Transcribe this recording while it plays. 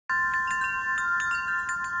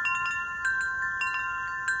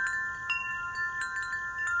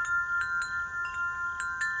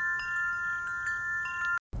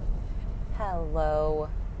Hello.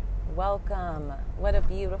 Welcome. What a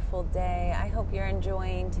beautiful day. I hope you're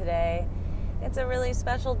enjoying today. It's a really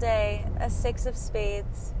special day. A 6 of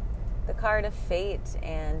Spades, the card of fate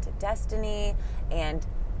and destiny and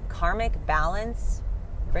karmic balance,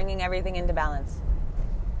 bringing everything into balance.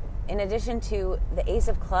 In addition to the Ace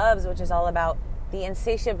of Clubs, which is all about the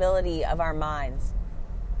insatiability of our minds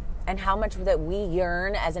and how much that we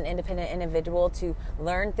yearn as an independent individual to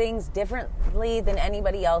learn things differently than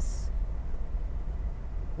anybody else.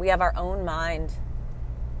 We have our own mind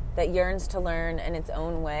that yearns to learn in its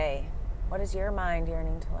own way. What is your mind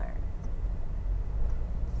yearning to learn?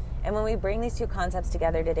 And when we bring these two concepts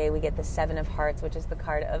together today, we get the 7 of Hearts, which is the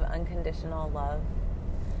card of unconditional love.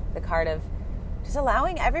 The card of just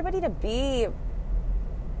allowing everybody to be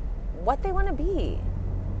what they want to be.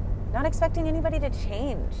 Not expecting anybody to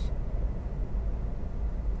change.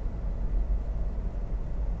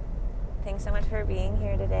 Thanks so much for being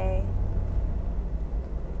here today.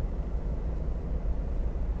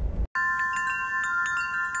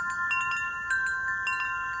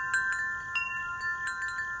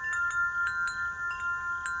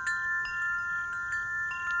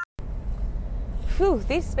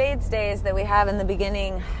 These Spades days that we have in the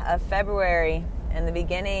beginning of February and the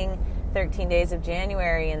beginning 13 days of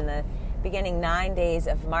January and the beginning 9 days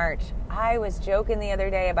of March. I was joking the other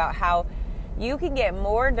day about how you can get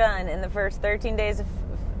more done in the first 13 days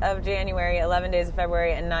of January, 11 days of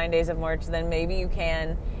February, and 9 days of March than maybe you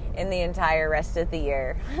can in the entire rest of the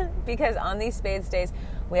year. Because on these Spades days,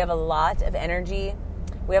 we have a lot of energy.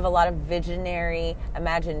 We have a lot of visionary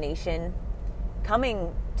imagination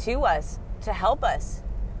coming to us to help us,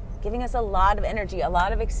 giving us a lot of energy, a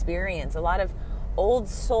lot of experience, a lot of old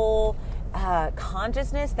soul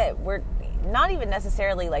consciousness that we're not even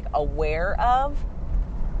necessarily like aware of,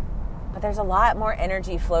 but there's a lot more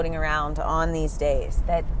energy floating around on these days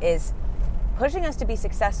that is pushing us to be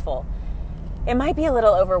successful. It might be a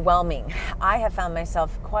little overwhelming. I have found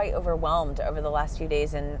myself quite overwhelmed over the last few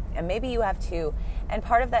days, and maybe you have too. And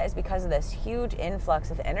part of that is because of this huge influx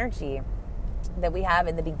of energy that we have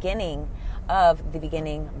in the beginning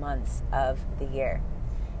months of the year.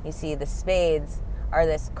 You see, the Spades are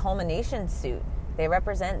this culmination suit. They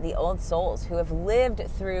represent the old souls who have lived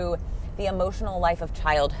through the emotional life of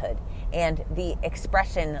childhood and the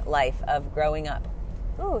expression life of growing up.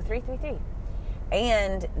 333.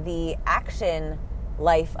 And the action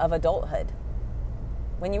life of adulthood.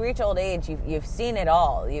 When you reach old age, you've seen it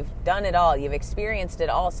all. You've done it all. You've experienced it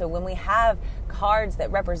all. So when we have cards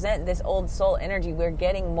that represent this old soul energy, we're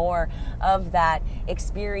getting more of that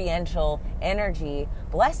experiential energy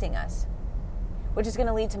blessing us, which is going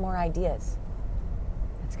to lead to more ideas.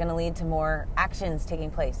 It's going to lead to more actions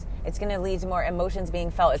taking place. It's going to lead to more emotions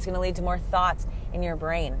being felt. It's going to lead to more thoughts in your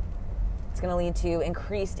brain. It's going to lead to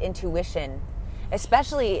increased intuition,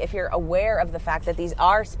 especially if you're aware of the fact that these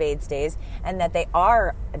are Spades days and that they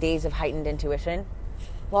are days of heightened intuition.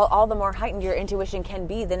 Well, all the more heightened your intuition can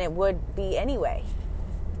be than it would be anyway.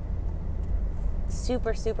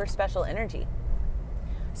 Super, super special energy.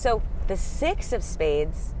 So the 6 of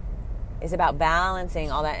Spades is about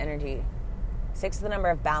balancing all that energy. 6 is the number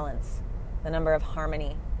of balance, the number of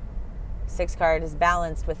harmony. 6 card is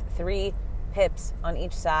balanced with 3 pips on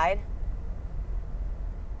each side.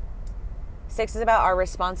 6 is about our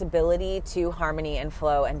responsibility to harmony and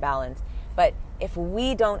flow and balance. But if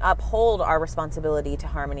we don't uphold our responsibility to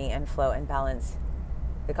harmony and flow and balance,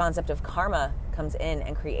 the concept of karma comes in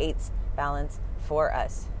and creates balance for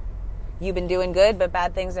us. You've been doing good, but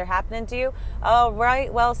bad things are happening to you. Oh,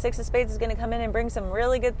 right. Well, 6 of Spades is going to come in and bring some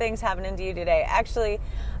really good things happening to you today. Actually,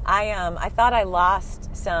 I thought I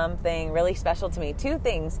lost something really special to me. 2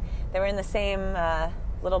 things that were in the same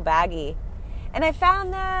little baggie. And I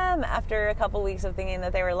found them after a couple weeks of thinking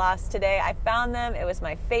that they were lost today. I found them. It was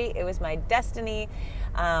my fate. It was my destiny.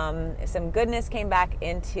 Some goodness came back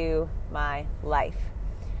into my life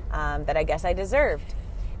that I guess I deserved.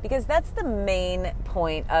 Because that's the main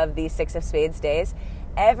point of these 6 of Spades days.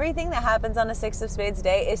 Everything that happens on a 6 of Spades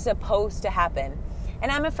day is supposed to happen.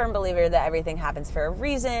 And I'm a firm believer that everything happens for a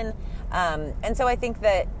reason. And so I think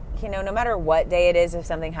that, no matter what day it is, if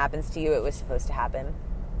something happens to you, it was supposed to happen.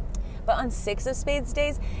 But on 6 of Spades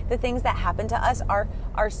days, the things that happen to us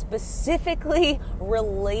are specifically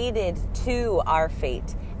related to our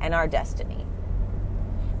fate and our destiny.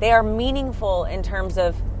 They are meaningful in terms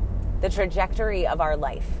of the trajectory of our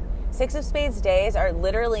life. 6 of Spades days are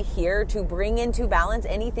literally here to bring into balance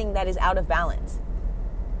anything that is out of balance.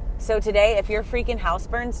 So today, if your freaking house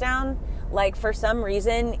burns down, like for some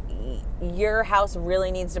reason, your house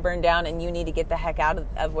really needs to burn down and you need to get the heck out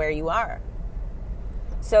of where you are.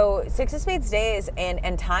 So Six of Spades days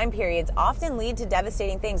and time periods often lead to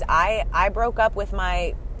devastating things. I broke up with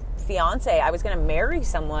my fiance. I was going to marry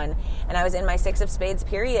someone, and I was in my Six of Spades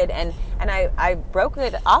period, and I broke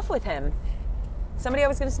it off with him. Somebody I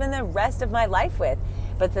was going to spend the rest of my life with.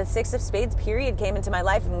 But the Six of Spades period came into my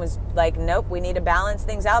life and was like, nope, we need to balance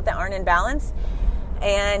things out that aren't in balance.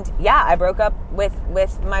 And yeah, I broke up with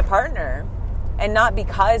my partner. And not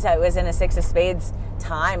because I was in a Six of Spades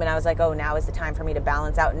time and I was like, oh, now is the time for me to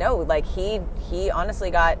balance out. No, like he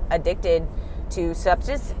honestly got addicted to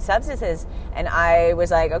substances. And I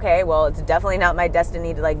was like, okay, well, it's definitely not my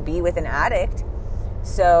destiny to like be with an addict.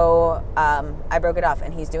 So I broke it off,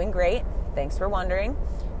 and he's doing great. Thanks for wondering.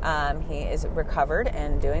 He is recovered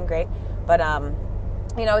and doing great. But,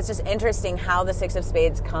 it's just interesting how the Six of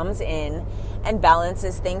Spades comes in and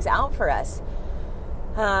balances things out for us.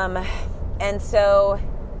 And so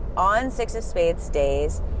on Six of Spades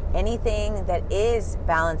days, anything that is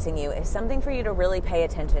balancing you is something for you to really pay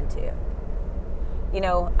attention to.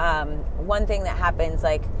 One thing that happens,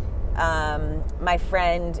 like my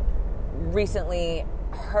friend recently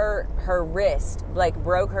hurt her wrist, like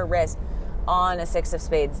broke her wrist on a Six of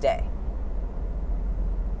Spades day.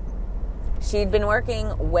 She'd been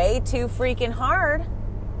working way too freaking hard.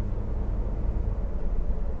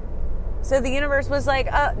 So the universe was like,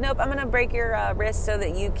 oh, nope, I'm going to break your wrist so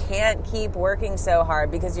that you can't keep working so hard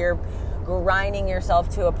because you're grinding yourself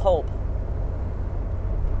to a pulp.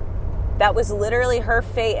 That was literally her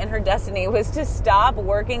fate and her destiny, was to stop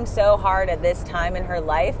working so hard at this time in her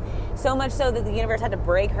life, so much so that the universe had to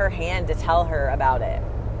break her hand to tell her about it,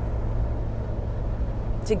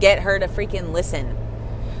 to get her to freaking listen.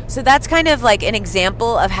 So that's kind of like an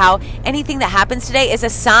example of how anything that happens today is a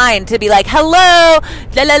sign to be like, hello,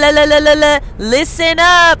 la la la la la la la, listen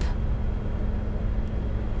up.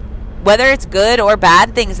 Whether it's good or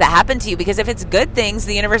bad things that happen to you, because if it's good things,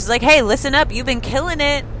 the universe is like, hey, listen up, you've been killing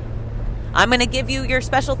it. I'm going to give you your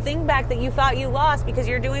special thing back that you thought you lost because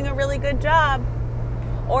you're doing a really good job.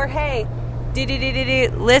 Or, hey,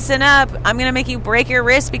 listen up, I'm going to make you break your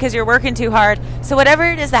wrist because you're working too hard. So whatever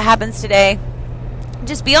it is that happens today,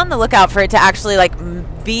 just be on the lookout for it to actually like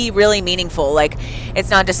be really meaningful. Like, it's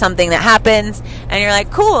not just something that happens and you're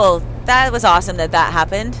like, cool, that was awesome that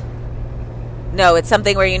happened. No, it's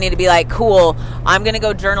something where you need to be like, cool, I'm going to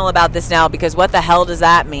go journal about this now because what the hell does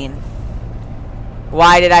that mean?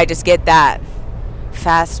 Why did I just get that?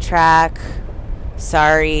 Fast track.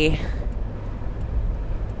 Sorry.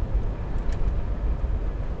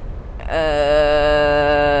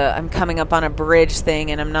 I'm coming up on a bridge thing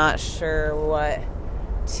and I'm not sure what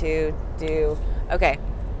to do. Okay.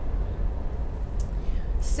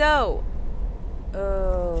 So,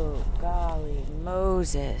 oh, golly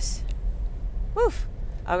Moses. Woof.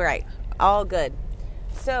 All right. All good.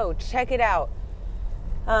 So, check it out.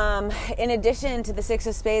 In addition to the Six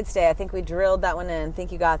of Spades today, I think we drilled that one in. I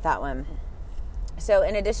think you got that one. So,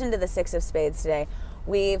 in addition to the Six of Spades today,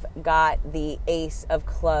 we've got the Ace of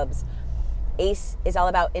Clubs. Ace is all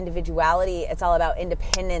about individuality. It's all about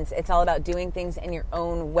independence. It's all about doing things in your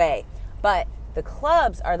own way. But the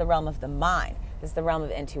clubs are the realm of the mind. It's the realm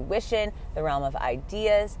of intuition, the realm of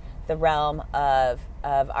ideas, the realm of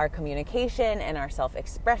our communication and our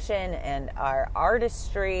self-expression and our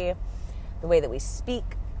artistry, the way that we speak.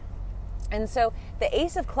 And so the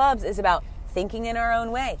Ace of Clubs is about thinking in our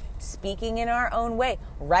own way, speaking in our own way,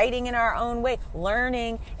 writing in our own way,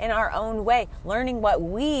 learning in our own way, learning what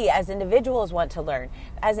we as individuals want to learn,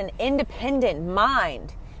 as an independent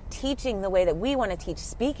mind, teaching the way that we want to teach,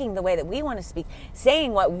 speaking the way that we want to speak,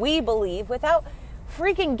 saying what we believe without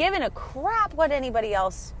freaking giving a crap what anybody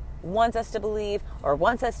else wants us to believe or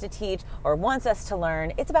wants us to teach or wants us to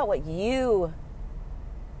learn. It's about what you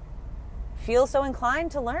feel so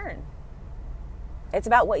inclined to learn. It's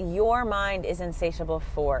about what your mind is insatiable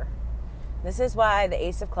for. This is why the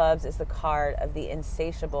Ace of Clubs is the card of the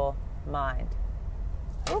insatiable mind.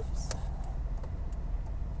 Oops.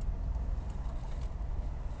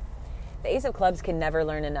 The Ace of Clubs can never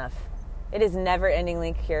learn enough. It is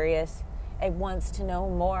never-endingly curious. It wants to know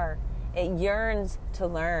more. It yearns to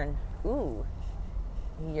learn. Ooh,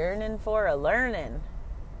 yearning for a learning.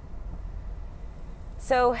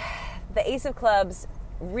 So the Ace of Clubs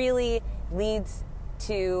really leads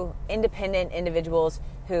to independent individuals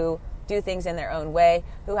who do things in their own way,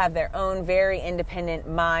 who have their own very independent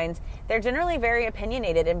minds. They're generally very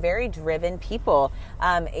opinionated and very driven people.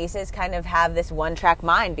 Aces kind of have this one-track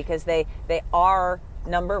mind because they are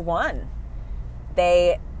number one.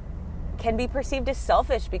 They can be perceived as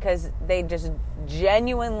selfish because they just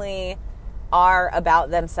genuinely are about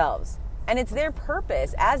themselves. And it's their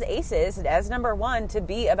purpose as aces, as number one, to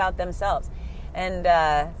be about themselves.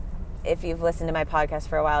 And if you've listened to my podcast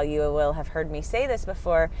for a while, you will have heard me say this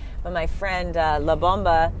before, but my friend La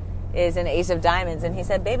Bomba is an Ace of Diamonds, and he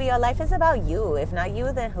said, baby, your life is about you. If not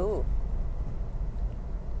you, then who?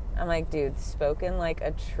 I'm like, dude, spoken like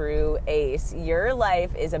a true ace. Your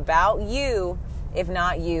life is about you. If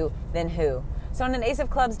not you, then who? So on an Ace of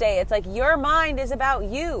Clubs day, it's like your mind is about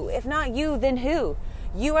you. If not you, then who?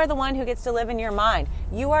 You are the one who gets to live in your mind.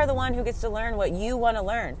 You are the one who gets to learn what you want to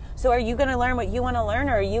learn. So are you going to learn what you want to learn,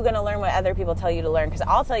 or are you going to learn what other people tell you to learn? Because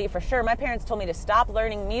I'll tell you for sure, my parents told me to stop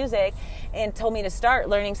learning music and told me to start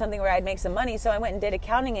learning something where I'd make some money. So I went and did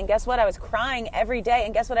accounting, and guess what? I was crying every day.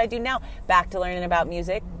 And guess what I do now? Back to learning about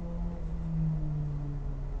music.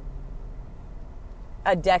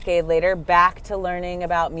 A decade later, back to learning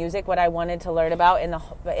about music, what I wanted to learn about in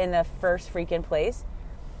the first freaking place.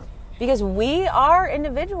 Because we are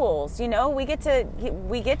individuals, you know, we get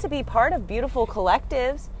to be part of beautiful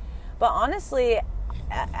collectives, but honestly,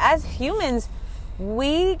 as humans,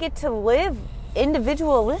 we get to live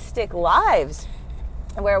individualistic lives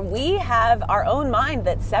where we have our own mind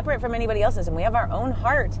that's separate from anybody else's, and we have our own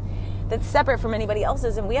heart that's separate from anybody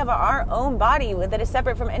else's, and we have our own body that is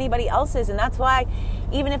separate from anybody else's. And that's why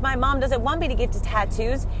even if my mom doesn't want me to get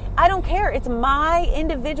tattoos, I don't care. It's my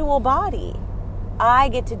individual body. I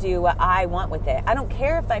get to do what I want with it. I don't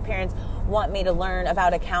care if my parents want me to learn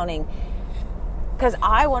about accounting, because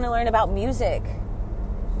I want to learn about music.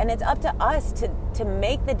 And it's up to us to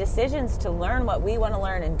make the decisions to learn what we want to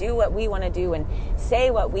learn and do what we want to do and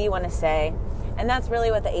say what we want to say. And that's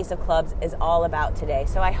really what the Ace of Clubs is all about today.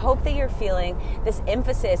 So I hope that you're feeling this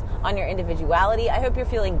emphasis on your individuality. I hope you're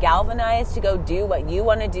feeling galvanized to go do what you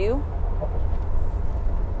want to do.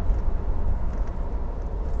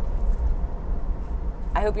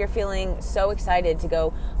 I hope you're feeling so excited to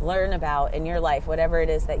go learn about in your life, whatever it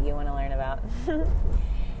is that you want to learn about.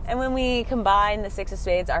 And when we combine the Six of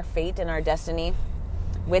Spades, our fate and our destiny,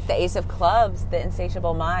 with the Ace of Clubs, the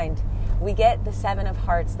insatiable mind, we get the Seven of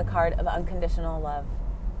Hearts, the card of unconditional love.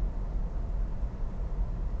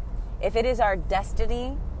 If it is our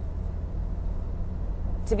destiny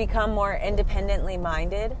to become more independently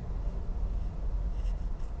minded,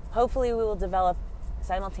 hopefully we will develop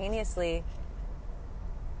simultaneously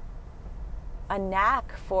a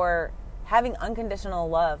knack for having unconditional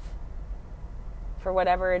love for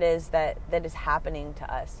whatever it is that is happening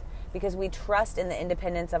to us, because we trust in the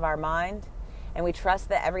independence of our mind, and we trust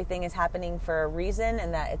that everything is happening for a reason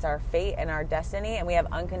and that it's our fate and our destiny, and we have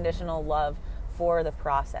unconditional love for the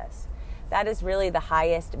process. That is really the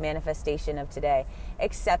highest manifestation of today.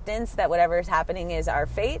 Acceptance that whatever is happening is our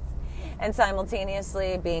fate, and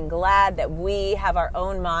simultaneously being glad that we have our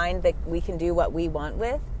own mind that we can do what we want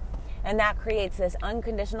with. And that creates this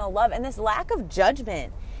unconditional love and this lack of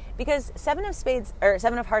judgment, because Seven of Spades or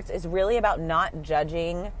Seven of Hearts is really about not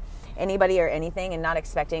judging anybody or anything and not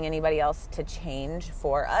expecting anybody else to change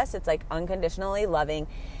for us. It's like unconditionally loving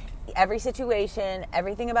every situation,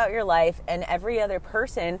 everything about your life, and every other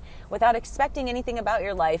person without expecting anything about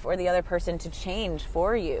your life or the other person to change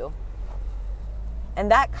for you. And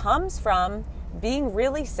that comes from being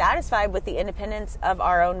really satisfied with the independence of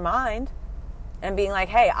our own mind and being like,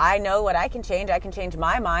 hey, I know what I can change. I can change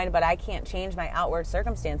my mind, but I can't change my outward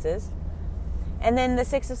circumstances. And then the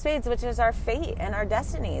Six of Spades, which is our fate and our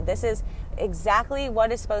destiny. This is exactly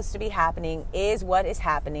what is supposed to be happening, is what is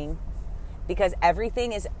happening, because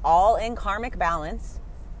everything is all in karmic balance.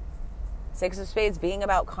 Six of Spades being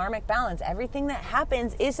about karmic balance. Everything that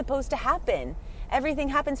happens is supposed to happen. Everything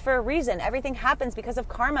happens for a reason. Everything happens because of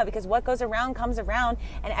karma, because what goes around comes around,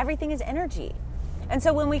 and everything is energy. And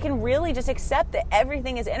so when we can really just accept that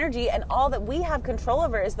everything is energy and all that we have control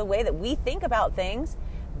over is the way that we think about things,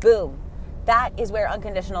 boom, that is where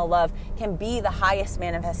unconditional love can be the highest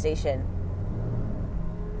manifestation.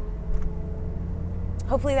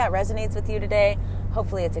 Hopefully that resonates with you today.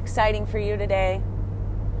 Hopefully it's exciting for you today.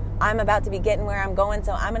 I'm about to be getting where I'm going,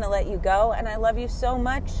 so I'm going to let you go. And I love you so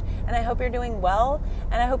much, and I hope you're doing well,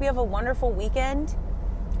 and I hope you have a wonderful weekend,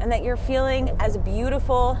 and that you're feeling as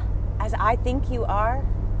beautiful as I think you are.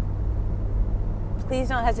 Please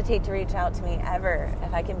don't hesitate to reach out to me ever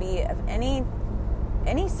if I can be of any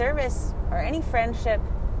service or any friendship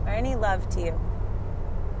or any love to you.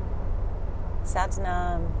 Sat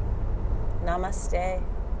Nam. Namaste.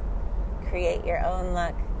 Create your own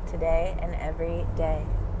luck today and every day.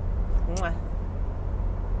 Mwah.